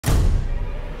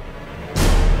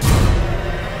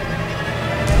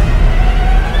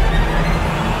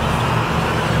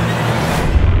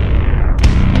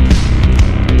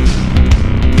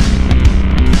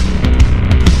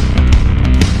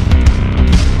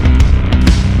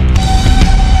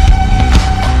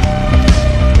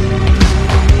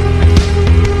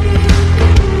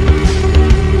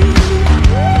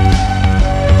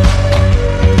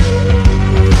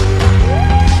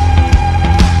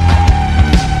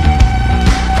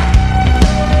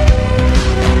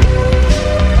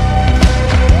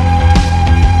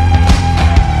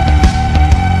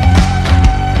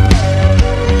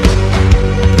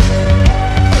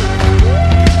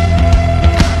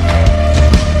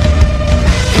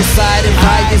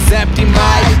eye is empty,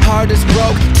 my heart is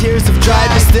broke, tears have dried,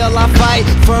 but still I fight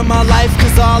for my life,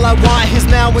 cause all I want is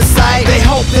now in sight. They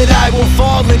hope that I will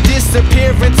fall and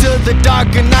disappear into the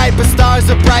darker night, but stars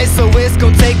are bright, so it's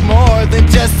gonna take more than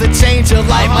just a change of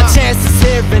life. My chance is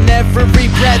here in every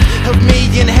breath of me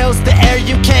inhales the air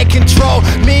you can't control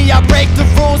me. I break the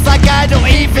rules like I don't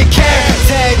even care.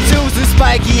 Tattoos and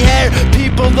spiky hair,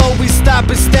 people always stop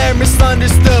and stare.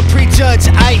 Misunderstood, prejudge,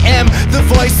 I am the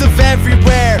voice of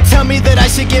everywhere. Tell me that I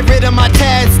should get rid of my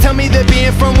tats, tell me that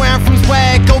being from where I'm from's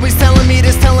whack. Always telling me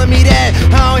this, telling me that.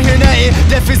 I don't hear nothing,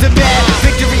 death is a bad.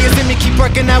 Victory is in me, keep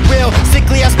working, I will.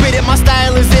 Sickly, I spit it, my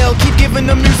style is ill. Keep giving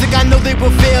them music, I know they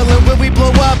will feel. And when we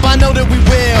blow up, I know that we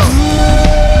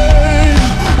will.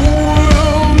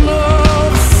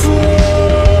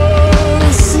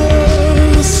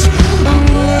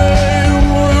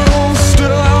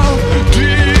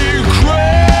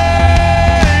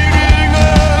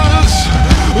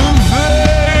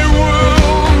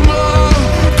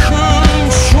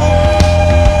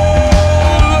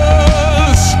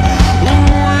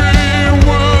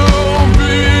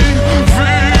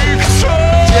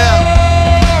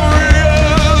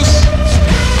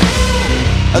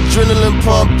 Adrenaline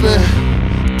pumping,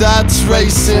 thoughts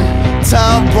racing,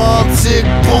 time bomb tick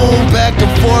boom, back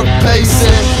and forth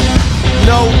pacing.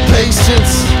 No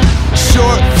patience,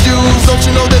 short fuse. Don't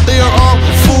you know that they are all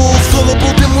fools?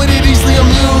 Gullible, dim-witted, easily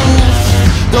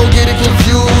amused. Don't get it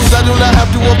confused, I do not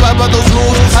have to abide by those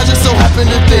rules. I just so happen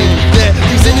to think that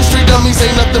these industry dummies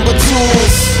ain't nothing but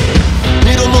tools.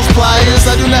 Needle nose pliers,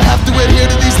 I do not have to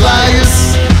adhere to these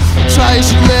liars. Try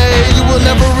as you may, you will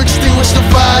never extinguish the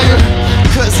fire,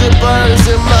 cause it burns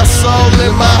in my soul,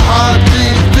 in my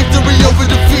heartbeat. Victory over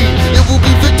defeat, it will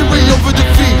be victory over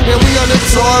defeat. And we are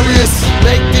notorious,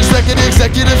 make these record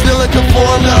executives kneel and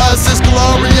conform to us. It's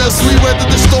glorious, we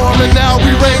weathered the storm and now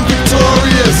we